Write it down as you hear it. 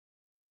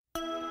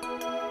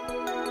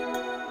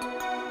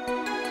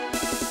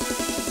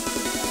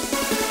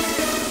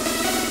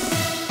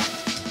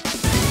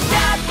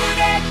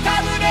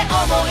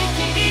思い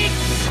切り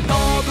飛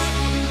ぶ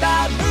ん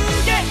だ無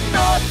限の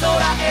空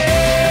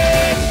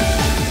へ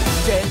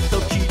ジェット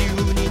気流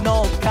に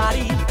乗っか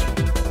り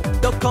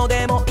どこ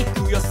でも行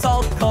くよ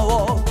そ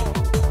こ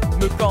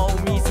向こ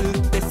う水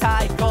って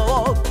最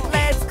高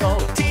Let's go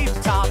tip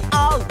top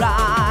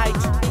alright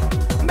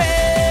目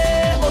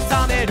を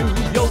覚める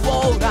よう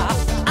な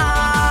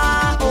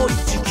青い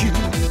地球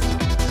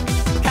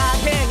か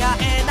けが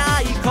えな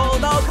いこ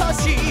の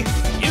星譲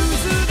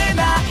れ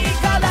ない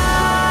から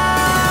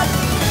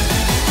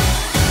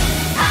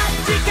は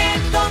じけ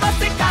飛ば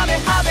せカメ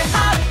ハメハ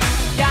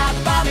やっ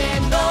ぱめ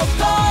の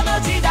この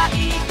時代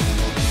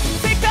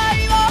世界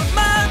を守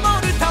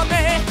るため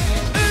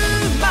生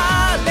ま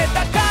れ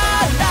たか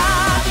ら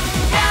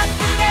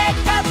100で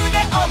株で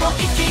思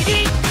い切り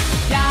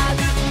やる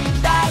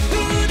んだフ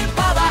ル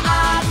パワ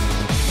ー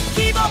希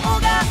望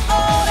が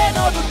俺の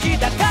武器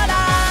だから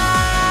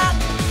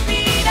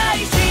未来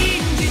信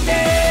じて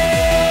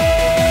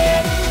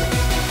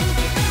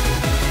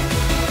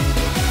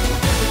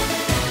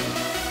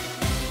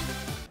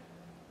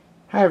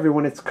Hi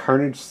everyone, it's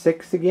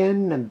Carnage6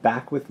 again. I'm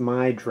back with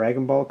my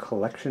Dragon Ball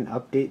collection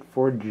update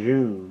for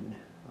June.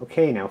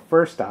 Okay, now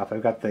first off,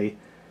 I've got the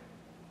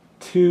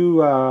two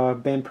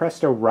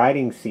Banpresto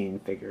riding scene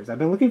figures. I've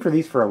been looking for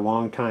these for a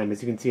long time.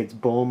 As you can see, it's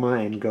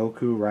Bulma and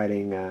Goku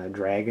riding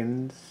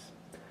dragons.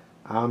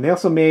 They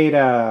also made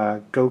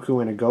Goku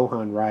and a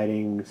Gohan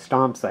riding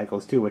stomp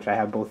cycles too, which I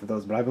have both of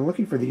those, but I've been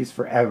looking for these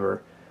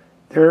forever.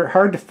 They're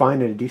hard to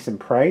find at a decent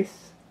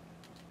price.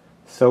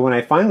 So when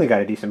I finally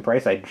got a decent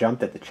price, I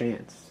jumped at the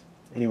chance.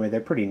 Anyway, they're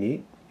pretty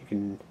neat. You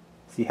can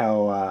see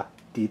how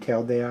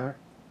detailed they are.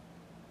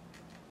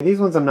 These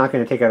ones I'm not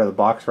going to take out of the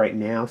box right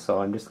now,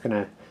 so I'm just going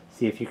to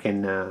see if you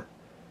can,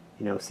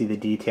 you know, see the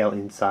detail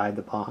inside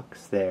the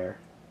box there.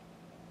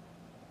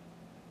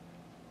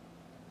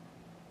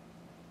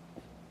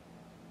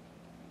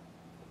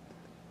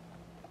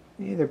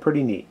 Yeah, they're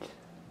pretty neat.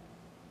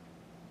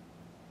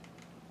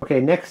 Okay,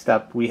 next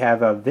up we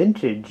have a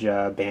vintage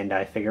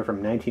Bandai figure from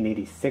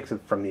 1986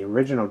 from the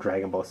original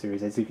Dragon Ball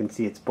series. As you can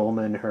see, it's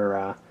Bulma in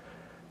her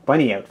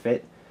bunny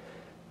outfit.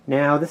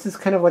 Now, this is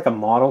kind of like a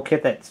model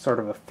kit that's sort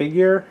of a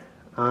figure.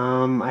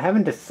 I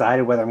haven't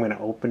decided whether I'm going to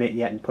open it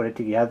yet and put it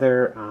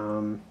together,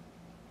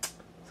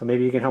 so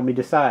maybe you can help me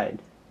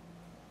decide.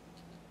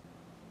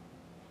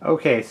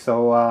 Okay,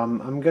 so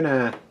I'm going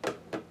to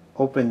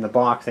open the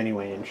box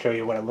anyway and show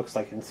you what it looks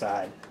like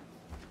inside.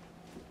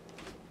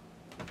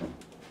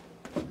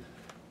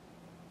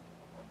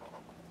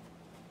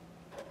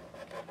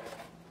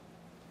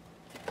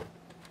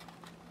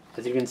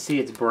 As you can see,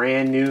 it's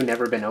brand new,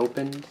 never been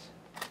opened.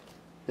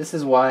 This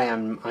is why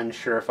I'm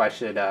unsure if I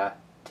should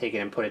take it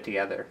and put it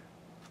together.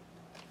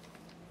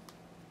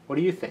 What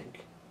do you think?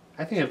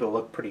 I think it will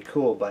look pretty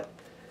cool, but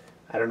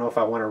I don't know if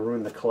I want to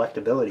ruin the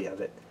collectability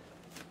of it.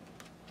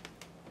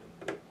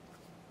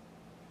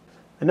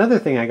 Another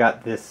thing I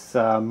got this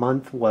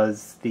month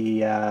was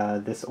the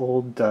this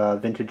old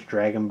vintage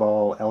Dragon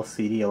Ball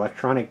LCD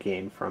electronic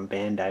game from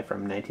Bandai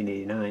from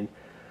 1989.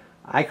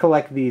 I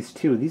collect these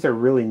too. These are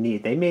really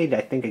neat. They made, I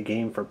think, a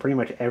game for pretty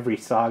much every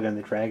saga in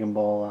the Dragon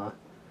Ball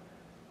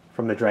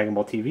from the Dragon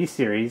Ball TV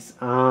series.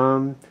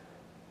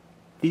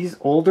 These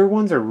older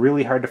ones are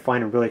really hard to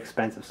find and really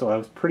expensive, so I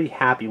was pretty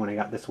happy when I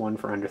got this one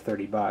for under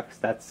 30 bucks.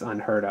 That's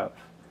unheard of.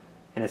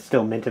 And it's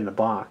still mint in the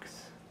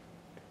box.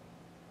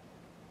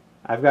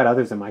 I've got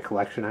others in my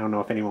collection. I don't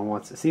know if anyone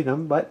wants to see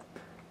them, but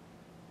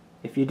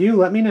if you do,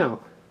 let me know.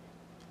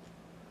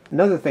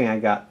 Another thing I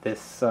got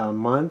this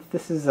month,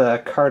 this is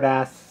a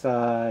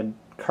Cardass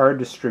card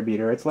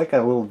distributor. It's like a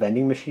little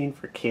vending machine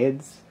for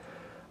kids.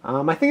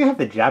 I think I have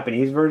the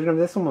Japanese version of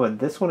this one, but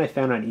this one I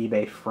found on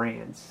eBay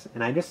France.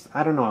 And I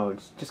don't know,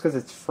 it's just because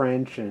it's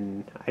French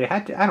and I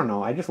don't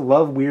know, I just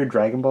love weird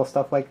Dragon Ball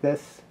stuff like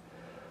this.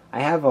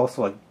 I have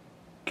also a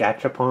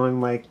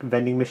gachapon like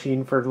vending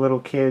machine for little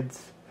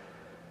kids.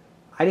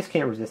 I just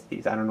can't resist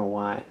these, I don't know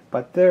why.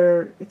 But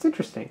it's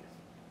interesting.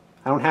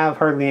 I don't have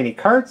hardly any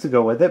cards to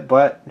go with it,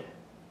 but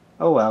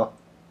oh well.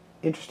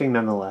 Interesting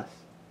nonetheless.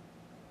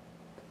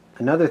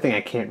 Another thing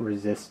I can't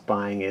resist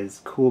buying is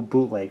cool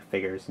bootleg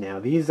figures. Now,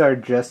 these are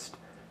just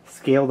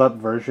scaled up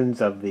versions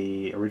of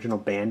the original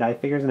Bandai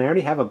figures, and I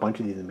already have a bunch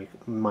of these in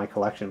my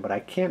collection, but I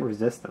can't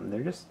resist them.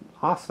 They're just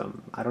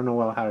awesome. I don't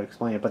know how to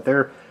explain it, but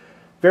they're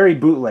very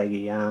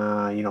bootleggy.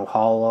 You know,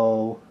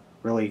 hollow,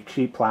 really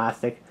cheap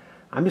plastic.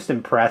 I'm just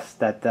impressed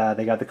that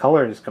they got the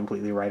colors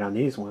completely right on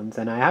these ones.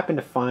 And I happened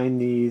to find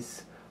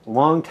these a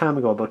long time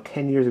ago, about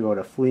 10 years ago, at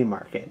a flea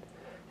market.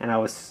 And I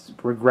was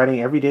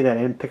regretting every day that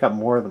I didn't pick up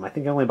more of them. I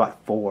think I only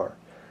bought 4.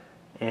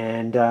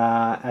 And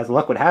as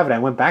luck would have it, I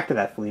went back to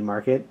that flea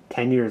market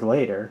 10 years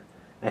later.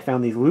 And I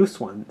found these loose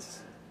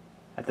ones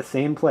at the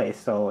same place.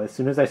 So as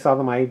soon as I saw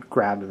them, I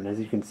grabbed them. And as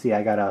you can see,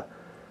 I got a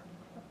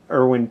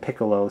Irwin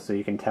Piccolo, so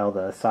you can tell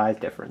the size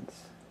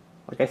difference.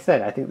 Like I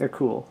said, I think they're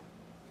cool.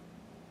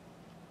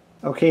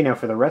 Okay, now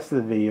for the rest of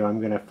the video, I'm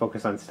going to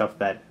focus on stuff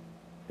that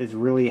is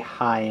really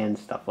high-end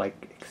stuff,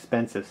 like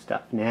expensive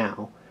stuff.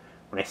 Now,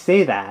 when I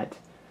say that,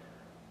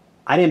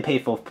 I didn't pay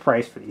full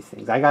price for these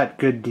things. I got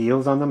good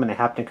deals on them, and I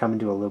happened to come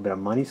into a little bit of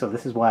money, so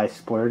this is why I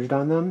splurged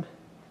on them.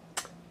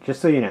 Just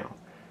so you know.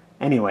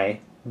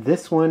 Anyway,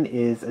 this one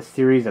is a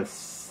series of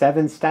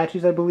 7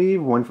 statues, I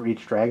believe, one for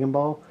each Dragon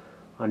Ball,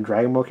 on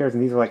Dragon Ball characters,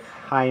 and these are like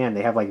high-end.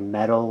 They have like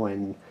metal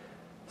and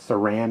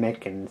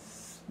ceramic and,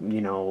 you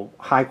know,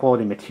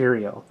 high-quality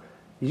material.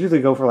 These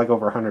usually go for like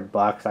over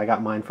 $100. I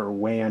got mine for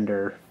way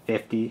under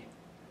 50.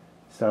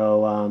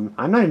 So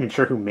I'm not even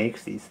sure who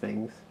makes these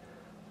things.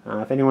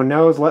 If anyone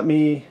knows, let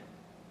me,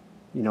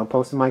 you know,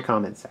 post in my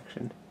comment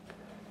section.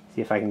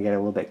 See if I can get a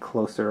little bit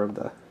closer of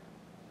the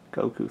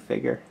Goku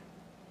figure.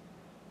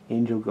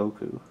 Angel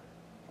Goku.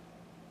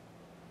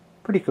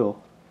 Pretty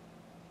cool.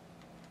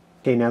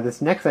 Okay, now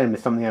this next item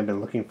is something I've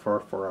been looking for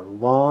a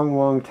long,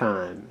 long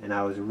time, and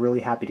I was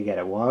really happy to get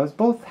it. Well, I was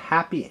both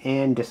happy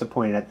and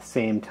disappointed at the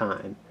same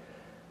time.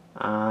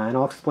 And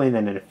I'll explain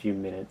that in a few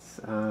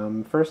minutes.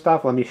 First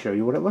off, let me show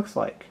you what it looks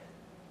like.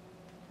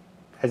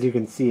 As you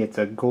can see, it's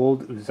a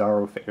gold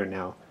Oozaru figure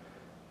now.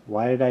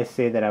 Why did I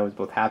say that I was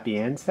both happy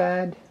and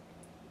sad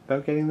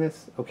about getting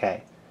this?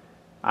 Okay.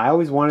 I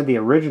always wanted the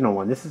original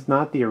one. This is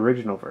not the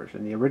original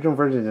version. The original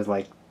version is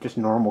like just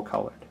normal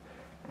colored.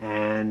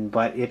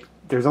 But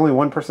there's only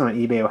one person on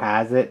eBay who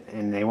has it,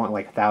 and they want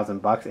like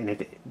 $1,000,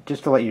 and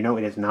just to let you know,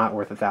 it is not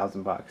worth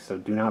 $1,000, so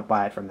do not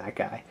buy it from that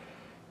guy.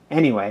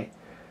 Anyway,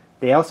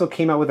 they also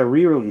came out with a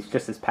re-release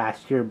just this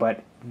past year,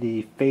 but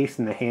the face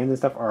and the hands and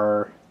stuff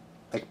are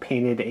like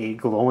painted a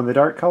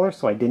glow-in-the-dark color,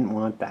 so I didn't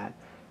want that.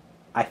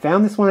 I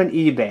found this one on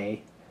eBay,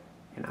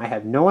 and I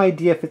have no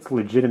idea if it's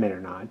legitimate or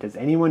not. Does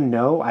anyone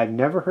know? I've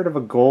never heard of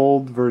a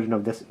gold version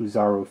of this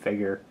Oozaru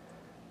figure,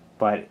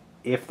 but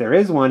if there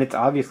is one, it's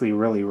obviously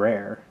really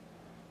rare.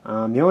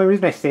 The only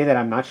reason I say that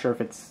I'm not sure if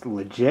it's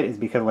legit is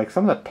because like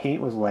some of the paint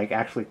was like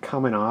actually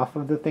coming off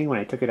of the thing when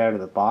I took it out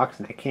of the box,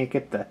 and I can't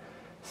get the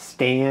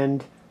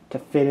stand to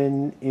fit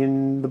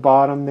in the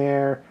bottom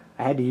there.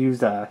 I had to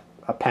use a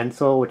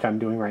pencil, which I'm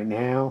doing right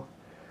now.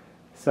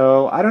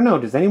 So, I don't know.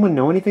 Does anyone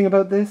know anything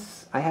about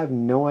this? I have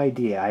no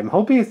idea. I'm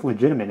hoping it's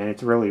legitimate and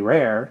it's really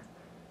rare.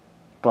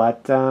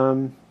 But,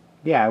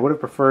 yeah, I would have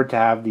preferred to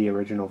have the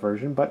original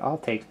version, but I'll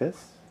take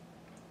this.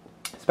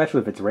 Especially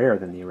if it's rarer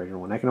than the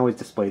original one. I can always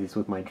display these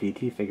with my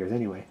GT figures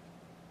anyway.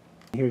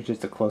 Here's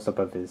just a close-up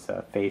of his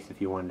face if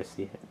you wanted to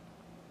see it.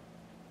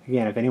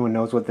 Again, if anyone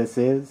knows what this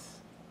is,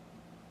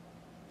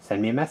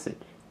 send me a message.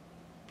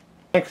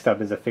 Next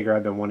up is a figure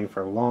I've been wanting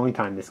for a long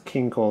time, this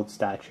King Cold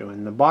statue,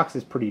 and the box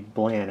is pretty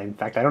bland. In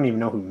fact, I don't even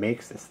know who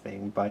makes this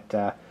thing, but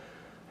I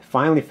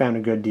finally found a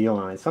good deal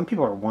on it. Some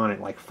people are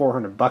wanting like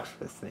 $400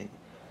 for this thing.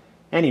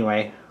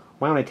 Anyway,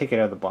 why don't I take it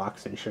out of the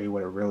box and show you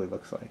what it really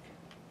looks like.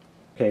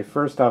 Okay,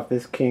 first off,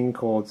 this King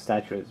Cold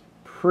statue is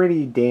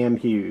pretty damn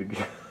huge.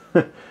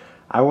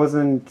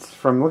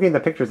 From looking at the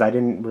pictures, I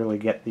didn't really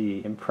get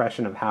the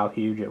impression of how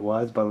huge it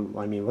was, but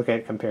I mean, look at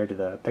it compared to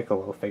the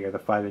Piccolo figure, the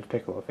 5-inch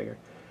Piccolo figure.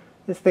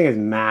 This thing is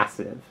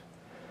massive.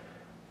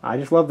 I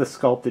just love the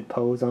sculpted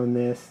pose on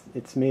this.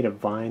 It's made of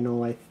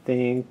vinyl, I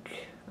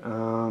think.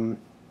 Well,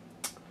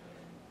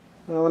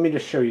 let me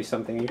just show you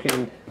something. You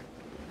can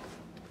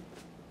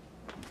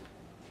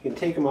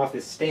take him off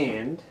his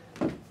stand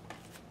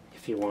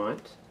if you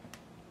want.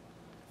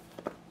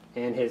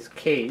 And his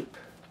cape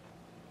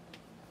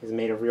is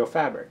made of real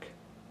fabric.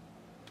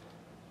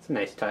 It's a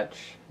nice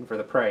touch, and for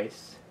the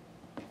price,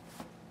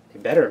 they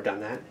better have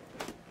done that.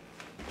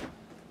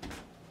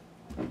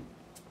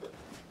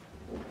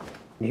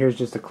 And here's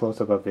just a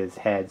close-up of his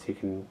head so you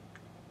can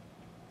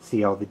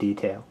see all the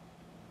detail.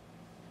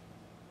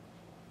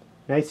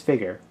 Nice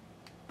figure,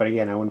 but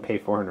again, I wouldn't pay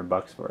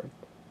 $400 for it.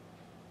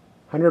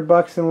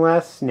 $100 and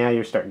less, now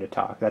you're starting to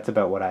talk. That's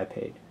about what I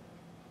paid.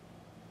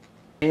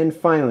 And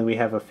finally, we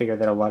have a figure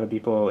that a lot of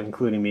people,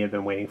 including me, have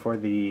been waiting for,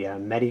 the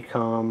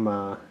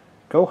Medicom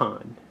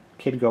Gohan,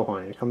 Kid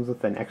Gohan. It comes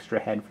with an extra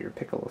head for your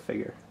Piccolo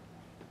figure.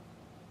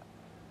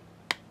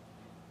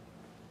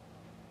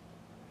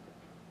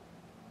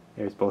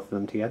 There's both of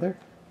them together.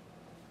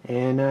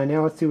 And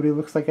now let's see what he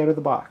looks like out of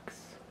the box.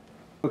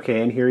 Okay,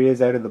 and here he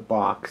is out of the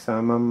box.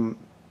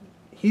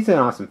 He's an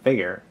awesome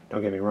figure,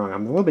 don't get me wrong.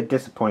 I'm a little bit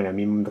disappointed. I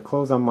mean, the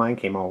clothes on mine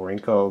came all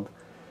wrinkled.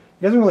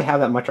 He doesn't really have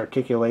that much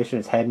articulation.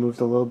 His head moves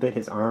a little bit,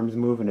 his arms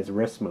move, and his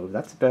wrists move.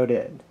 That's about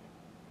it.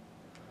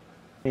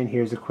 And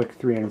here's a quick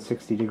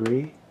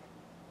 360-degree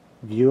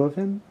view of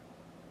him.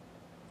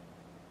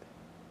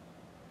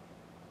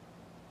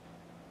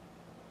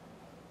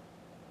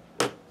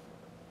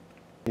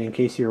 And in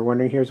case you were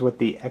wondering, here's what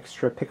the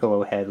extra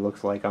Piccolo head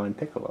looks like on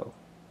Piccolo.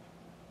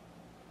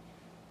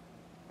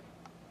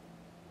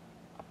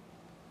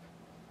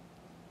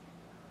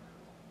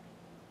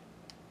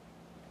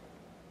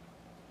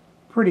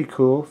 Pretty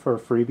cool for a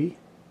freebie.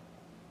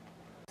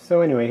 So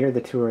anyway, here are the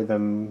two of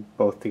them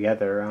both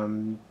together.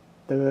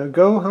 The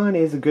Gohan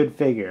is a good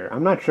figure.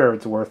 I'm not sure if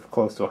it's worth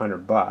close to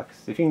 $100.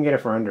 If you can get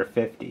it for under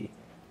 50,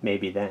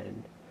 maybe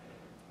then.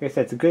 Like I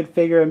said, it's a good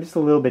figure. I'm just a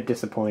little bit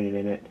disappointed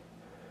in it.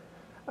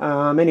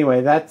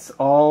 Anyway, that's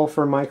all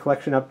for my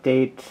collection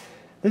update.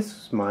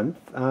 this month.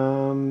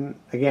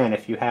 Again,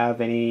 if you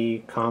have any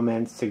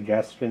comments,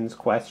 suggestions,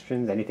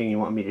 questions, anything you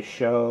want me to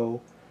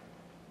show,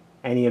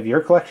 any of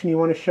your collection you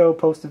want to show,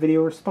 post a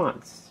video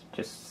response.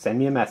 Just send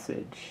me a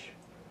message.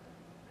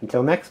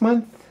 Until next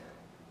month,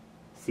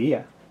 see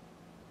ya.